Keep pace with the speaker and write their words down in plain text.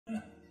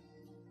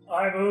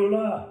I'm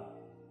Ola,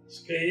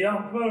 ski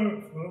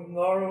jumper from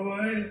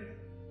Norway.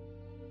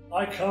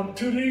 I come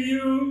to the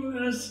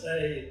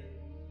USA.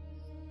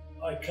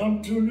 I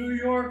come to New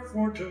York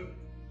to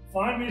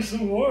find me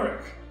some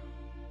work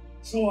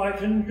so I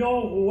can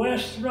go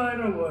west right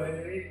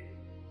away.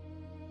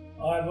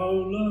 I'm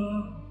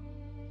Ola,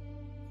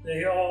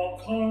 they all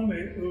call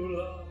me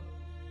Ola.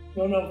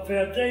 Don't know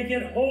if they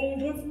get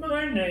hold of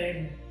my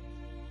name.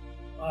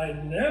 I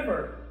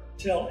never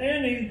tell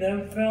any of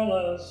them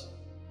fellas,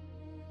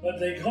 but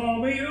they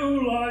call me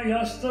Ola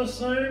just the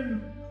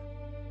same.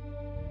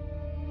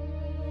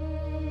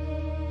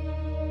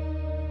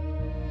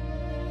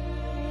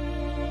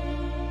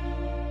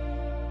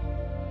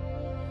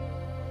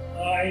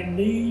 I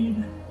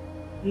need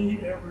thee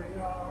every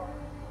hour,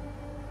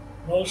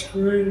 most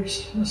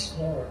gracious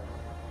Lord.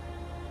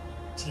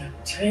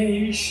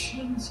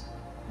 Temptations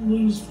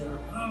lose their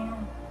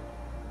power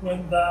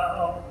when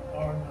thou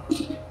art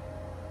not.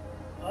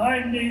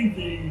 I need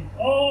thee,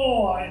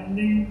 oh, I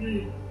need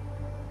thee.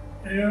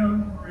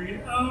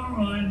 Every hour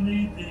I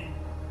need thee.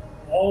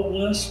 Oh,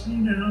 bless me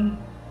now,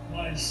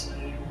 my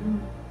Savior.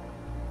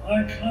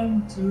 I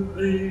come to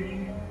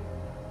thee.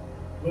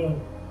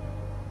 Boom.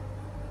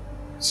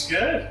 It's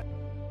good.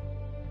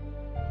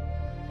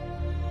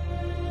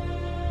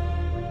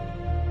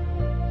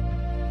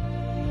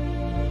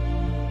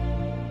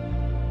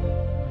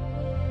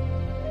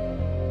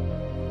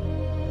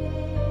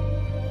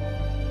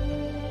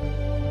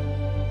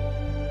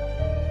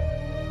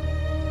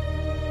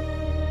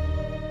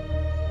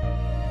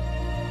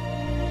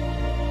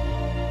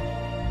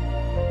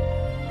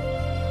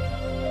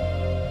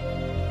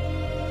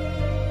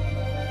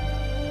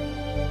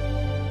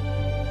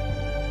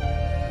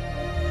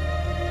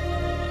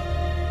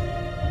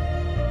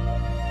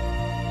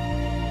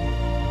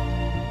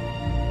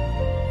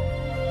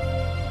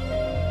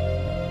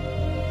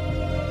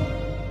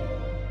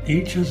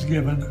 Each is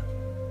given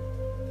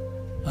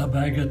a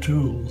bag of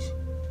tools,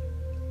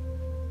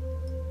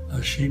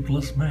 a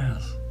shapeless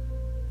mass,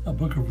 a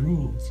book of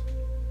rules,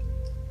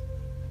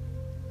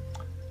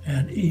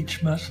 and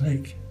each must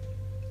make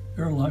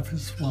their life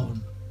is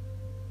flown.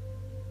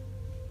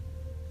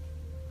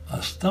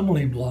 A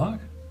stumbling block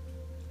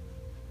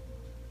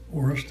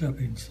or a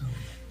stepping stone.